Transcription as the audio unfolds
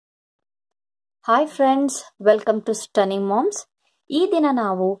Hi friends, welcome to stunning moms. ಈ ದಿನ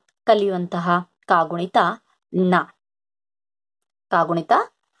ನಾವು ಕಲಿಯುವಂತಹ ಕಾಗುಣಿತ ನ. ಕಾಗುಣಿತ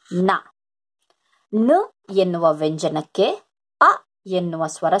ನ. ನ ಎನ್ನುವ ವ್ಯಂಜನಕ್ಕೆ ಅ ಎನ್ನುವ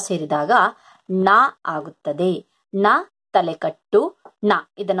ಸ್ವರ ಸೇರಿದಾಗ ನ ಆಗುತ್ತದೆ. ನ ತಲೆಕಟ್ಟು ನ.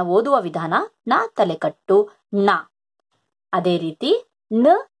 ಇದನ್ನು ಓದುವ ವಿಧಾನ ನ ತಲೆಕಟ್ಟು ನ. ಅದೇ ರೀತಿ ನ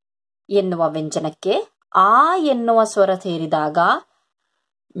ಎನ್ನುವ ವ್ಯಂಜನಕ್ಕೆ ಆ ಎನ್ನುವ ಸ್ವರ ಸೇರಿದಾಗ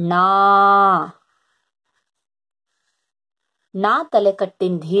ನಾ. ನಾ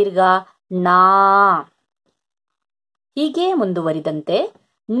ತಲೆಕಟ್ಟಿನ ದೀರ್ಘ ನಾ. ಹೀಗೆ ಮುಂದುವರಿದಂತೆ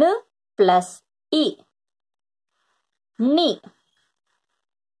ನ ಪ್ಲಸ್ ಇ ನಿ.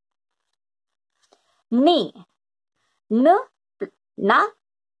 ನಿ. ನ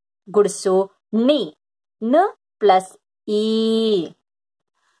ಗುಡ್ಸು ನಿ. ನ ಪ್ಲಸ್ ಇ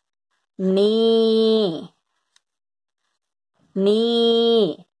ನೀ. ನೀ.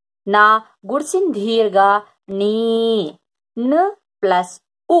 ನಾ ಗುಡ್ಸಿನ ದೀರ್ಘ ನೀ. ನ ಪ್ಲಸ್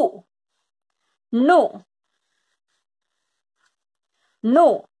ಉ ನು. ನು.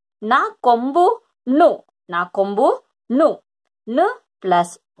 ನಾ ಕೊಂಬು ನು. ನಾ ಕೊಂಬು ನು. ನ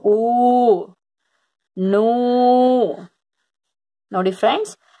ಪ್ಲಸ್ ಊ ನೂ. ನೋಡಿ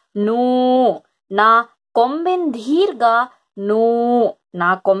ಫ್ರೆಂಡ್ಸ್, ನೂ. ನಾ ಕೊಂಬಿನ ದೀರ್ಘ ನೂ.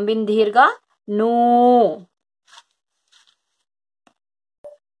 ನಾ ಕೊಂಬಿನ ದೀರ್ಘ ನೂ.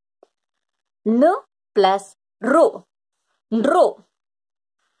 ನ ಪ್ಲಸ್ ರು ನೃ.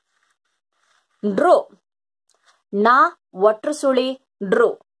 ನೃ. ನಾ ಒಟ್ರು ಸುಳಿ ನೃ.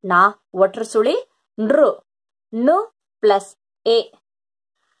 ನಾ ಒಟ್ರು ಸುಳಿ ನೃ. ನ ಪ್ಲಸ್ ಎ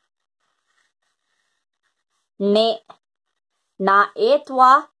ನೆ. ನಾ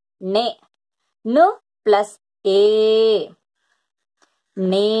ಏತ್ವಾ ನೆ. ನ ಪ್ಲಸ್ ಎ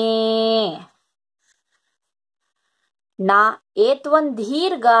ನೇ. ನಾ ಏತ್ವನ್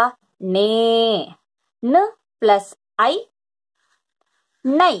ದೀರ್ಘ ನೇ. ನ ಪ್ಲಸ್ ಐ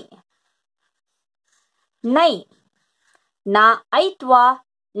ನೈ. ನೈ. ನಾ ಐತ್ವಾ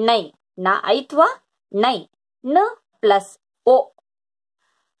ನೈ. ನಾ ಐತ್ವಾ ನೈ. ನ ಪ್ಲಸ್ ಓ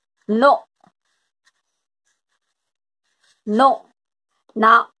ನೋ. ನೋ.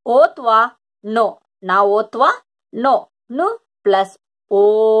 ನಾ ಓತ್ವಾ ನೋ. ನಾ ಓತ್ವಾ ನೋ. ನ ಪ್ಲಸ್ ಓ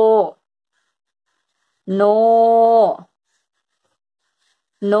ನೋ.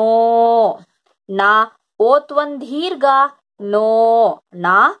 ನೋ. ನಾ ಓತ್ವನ್ ದೀರ್ಘ ನೋ.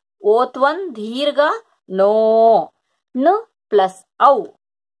 ನಾ ಓತ್ವನ್ ದೀರ್ಘ ನೋ. ನ ಪ್ಲಸ್ ಔ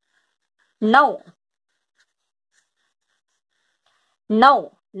ನೌ. ನೌ.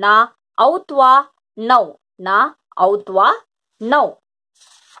 ನಾ ಔತ್ವಾ ನೌ. ನಾ ಔತ್ವಾ ನೌ.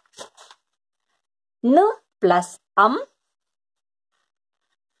 ನ ಪ್ಲಸ್ ಅಂ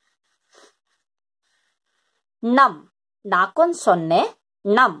ನಂ. ನಾಕೊಂದ್ ಸೊನ್ನೆ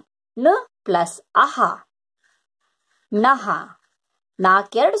ನಂ. ನ ಪ್ಲಸ್ ಅಹ ನಹ.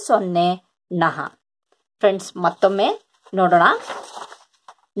 ನಾಕೆರಡು ಸೊನ್ನೆ ನಹ. ಫ್ರೆಂಡ್ಸ್, ಮತ್ತೊಮ್ಮೆ ನೋಡೋಣ.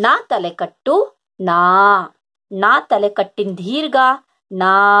 ನಾ ತಲೆಕಟ್ಟು ನಾ. ನಾ ತಲೆಕಟ್ಟಿನ ದೀರ್ಘ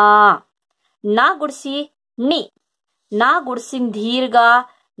ನಾ. ನಾ ಗುಡ್ಸಿ ನಿ. ನಾ ಗುಡ್ಸಿನ ದೀರ್ಘ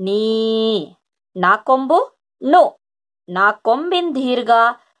ನೀ. ನಾ ಕೊಂಬು ನು. ನಾ ಕೊಂಬಿನ ದೀರ್ಘ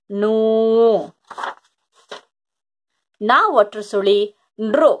ನೂ. ನಾ ಒಟ್ರು ಸುಳಿ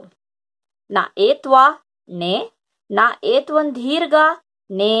ನೃ. ನಾ ಏತ್ವಾ ನೆ. ನಾ ಏತ್ವನ್ ದೀರ್ಘ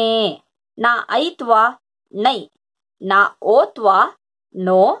ನೇ. ನಾ ಐತ್ವಾ ನೈ. ನಾ ಓತ್ವಾ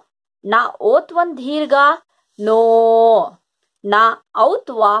ನೋ. ನಾ ಓತ್ವನ್ ದೀರ್ಘ ನೋ. ನಾ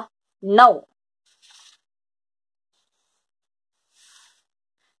ಔತ್ವಾ ನೌ.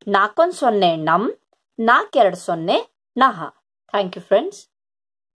 ನಾಕೊಂದ್ ಸೊನ್ನೆ ನಂ. ನಾಕೆರಡು ಸೊನ್ನೆ ನಹ. Thank you friends.